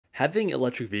Having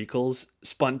electric vehicles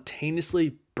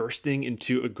spontaneously bursting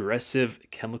into aggressive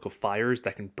chemical fires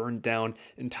that can burn down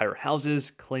entire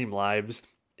houses, claim lives,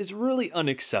 is really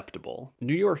unacceptable.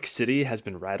 New York City has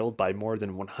been rattled by more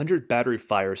than 100 battery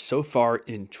fires so far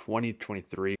in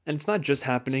 2023. And it's not just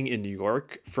happening in New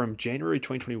York. From January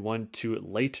 2021 to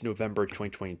late November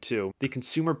 2022, the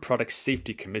Consumer Product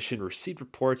Safety Commission received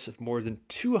reports of more than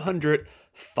 200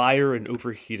 fire and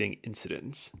overheating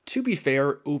incidents. To be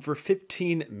fair, over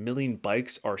 15 million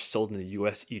bikes are sold in the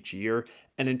US each year,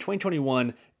 and in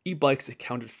 2021, e-bikes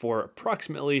accounted for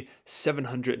approximately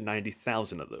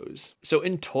 790,000 of those. So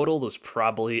in total, there's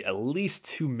probably at least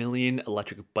 2 million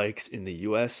electric bikes in the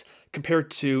US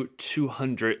compared to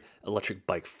 200 electric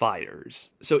bike fires.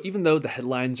 So even though the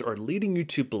headlines are leading you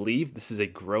to believe this is a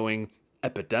growing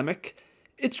epidemic,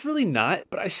 it's really not,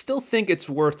 but I still think it's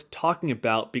worth talking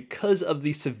about because of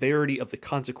the severity of the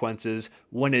consequences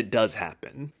when it does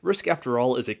happen. Risk, after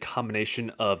all, is a combination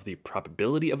of the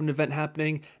probability of an event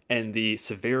happening and the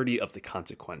severity of the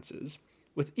consequences.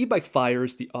 With e-bike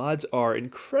fires, the odds are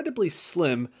incredibly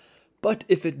slim, but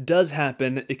if it does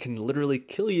happen, it can literally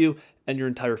kill you and your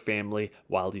entire family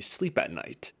while you sleep at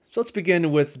night. So let's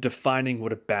begin with defining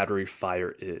what a battery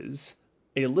fire is.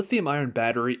 A lithium-ion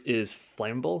battery is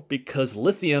flammable because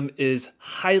lithium is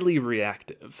highly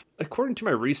reactive. According to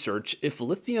my research, if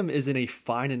lithium is in a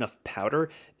fine enough powder,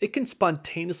 it can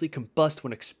spontaneously combust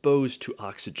when exposed to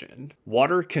oxygen.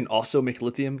 Water can also make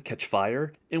lithium catch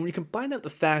fire, and when you combine that with the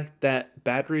fact that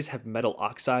batteries have metal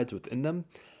oxides within them,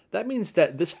 that means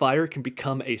that this fire can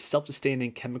become a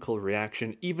self-sustaining chemical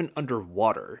reaction even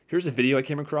underwater. Here's a video I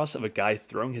came across of a guy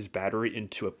throwing his battery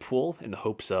into a pool in the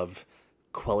hopes of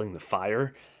quelling the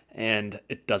fire, and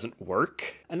it doesn't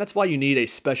work. And that's why you need a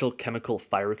special chemical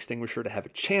fire extinguisher to have a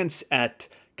chance at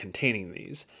containing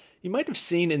these. You might have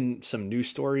seen in some news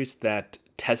stories that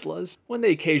Teslas, when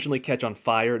they occasionally catch on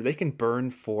fire, they can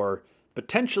burn for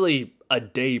potentially a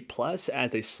day plus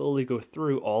as they slowly go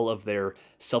through all of their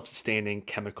self-sustaining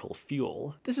chemical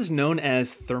fuel. This is known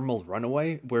as thermal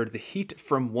runaway, where the heat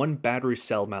from one battery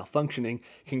cell malfunctioning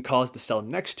can cause the cell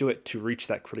next to it to reach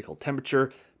that critical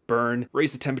temperature, burn,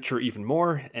 raise the temperature even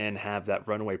more, and have that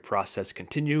runaway process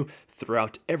continue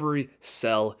throughout every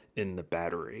cell in the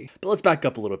battery. But let's back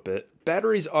up a little bit.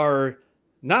 Batteries are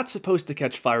not supposed to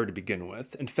catch fire to begin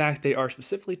with. In fact, they are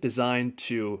specifically designed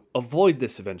to avoid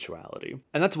this eventuality.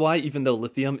 And that's why, even though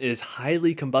lithium is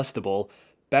highly combustible,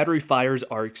 battery fires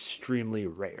are extremely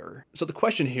rare. So the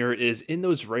question here is, in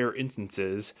those rare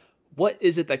instances, what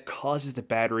is it that causes the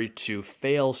battery to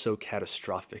fail so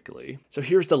catastrophically? So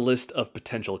here's the list of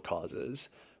potential causes.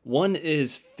 One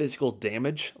is physical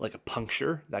damage, like a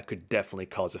puncture, that could definitely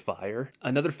cause a fire.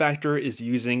 Another factor is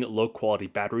using low-quality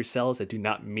battery cells that do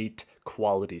not meet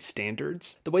quality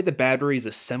standards. The way the battery is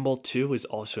assembled too is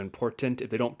also important.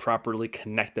 If they don't properly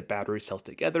connect the battery cells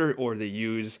together, or they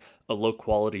use a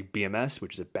low-quality BMS,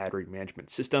 which is a battery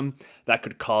management system, that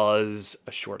could cause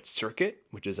a short circuit,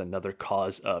 which is another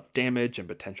cause of damage and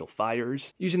potential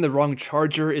fires. Using the wrong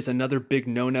charger is another big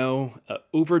no-no.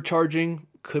 Overcharging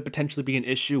could potentially be an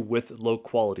issue with low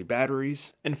quality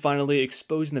batteries. And finally,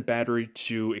 exposing the battery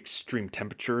to extreme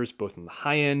temperatures, both on the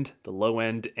high end, the low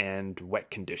end, and wet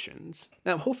conditions.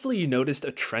 Now, hopefully you noticed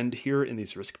a trend here in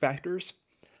these risk factors.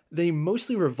 They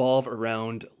mostly revolve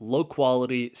around low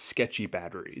quality, sketchy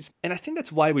batteries. And I think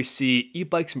that's why we see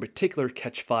e-bikes in particular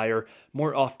catch fire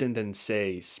more often than,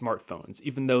 say, smartphones,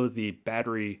 even though the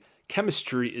battery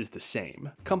chemistry is the same.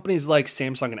 Companies like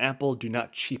Samsung and Apple do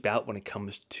not cheap out when it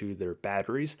comes to their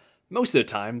batteries. Most of the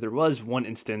time, there was one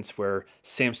instance where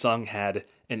Samsung had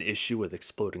an issue with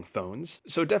exploding phones.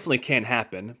 So it definitely can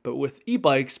happen, but with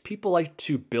e-bikes, people like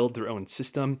to build their own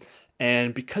system,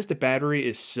 and because the battery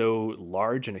is so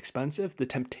large and expensive, the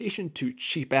temptation to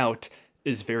cheap out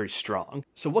is very strong.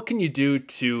 So what can you do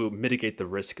to mitigate the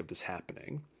risk of this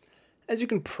happening? As you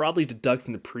can probably deduct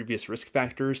from the previous risk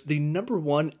factors, the number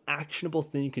one actionable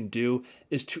thing you can do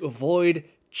is to avoid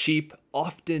cheap,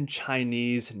 often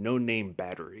Chinese, no-name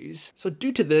batteries. So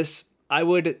due to this, I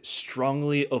would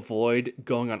strongly avoid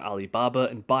going on Alibaba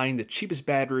and buying the cheapest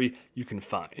battery you can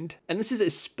find. And this is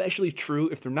especially true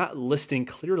if they're not listing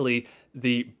clearly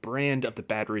the brand of the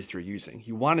batteries they're using.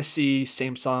 You want to see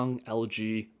Samsung,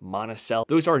 LG, Monocell.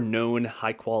 Those are known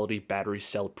high-quality battery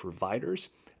cell providers.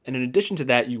 And in addition to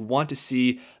that, you want to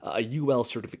see a UL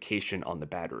certification on the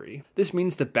battery. This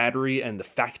means the battery and the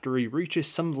factory reaches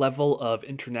some level of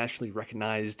internationally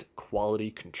recognized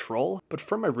quality control. But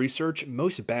from my research,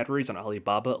 most batteries on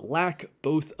Alibaba lack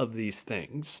both of these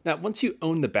things. Now, once you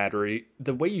own the battery,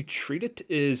 the way you treat it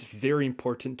is very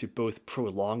important to both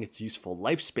prolong its useful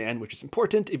lifespan, which is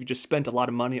important if you just spent a lot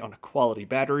of money on a quality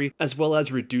battery, as well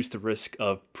as reduce the risk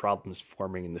of problems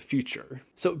forming in the future.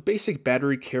 So basic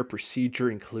battery care procedure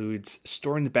includes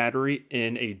storing the battery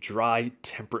in a dry,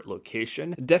 temperate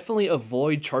location. Definitely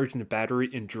avoid charging the battery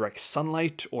in direct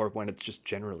sunlight or when it's just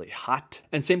generally hot.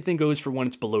 And same thing goes for when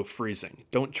it's below freezing.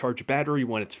 Don't charge a battery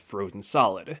when it's frozen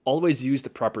solid. Always use the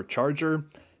proper charger.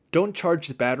 Don't charge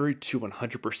the battery to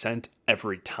 100%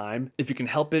 every time. If you can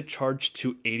help it, charge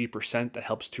to 80%. That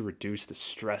helps to reduce the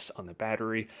stress on the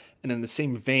battery. And in the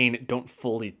same vein, don't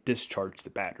fully discharge the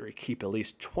battery. Keep at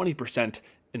least 20%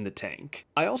 in the tank.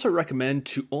 I also recommend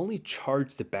to only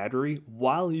charge the battery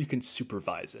while you can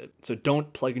supervise it. So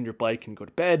don't plug in your bike and go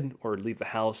to bed or leave the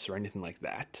house or anything like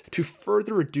that. To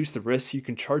further reduce the risk, you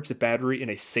can charge the battery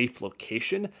in a safe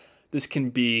location. This can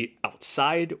be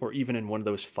outside or even in one of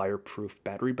those fireproof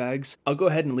battery bags. I'll go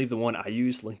ahead and leave the one I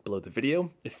use linked below the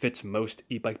video. It fits most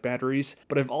e-bike batteries,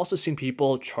 but I've also seen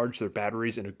people charge their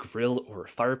batteries in a grill or a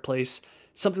fireplace,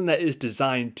 something that is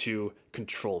designed to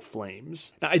control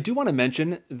flames. Now, I do want to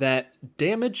mention that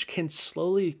damage can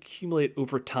slowly accumulate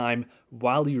over time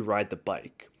while you ride the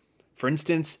bike. For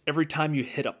instance, every time you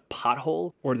hit a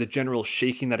pothole or the general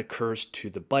shaking that occurs to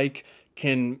the bike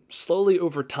can slowly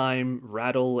over time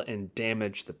rattle and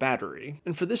damage the battery.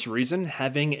 And for this reason,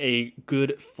 having a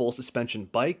good full suspension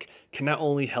bike can not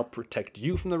only help protect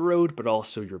you from the road, but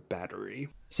also your battery.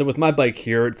 So with my bike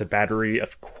here, the battery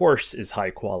of course is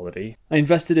high quality. I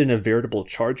invested in a veritable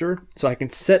charger, so I can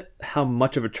set how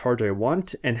much of a charge I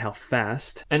want and how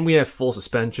fast. And we have full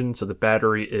suspension, so the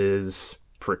battery is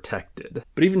protected.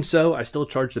 But even so, I still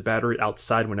charge the battery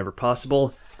outside whenever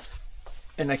possible,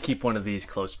 and I keep one of these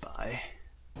close by.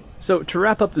 So to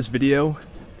wrap up this video,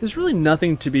 there's really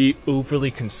nothing to be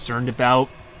overly concerned about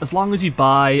as long as you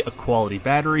buy a quality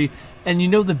battery and you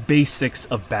know the basics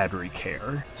of battery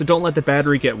care. So don't let the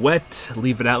battery get wet,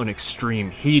 leave it out in extreme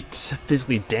heat,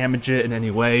 physically damage it in any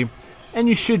way, and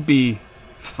you should be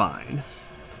fine.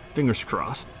 Fingers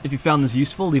crossed. If you found this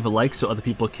useful, leave a like so other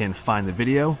people can find the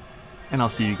video, and I'll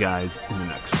see you guys in the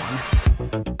next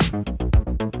one.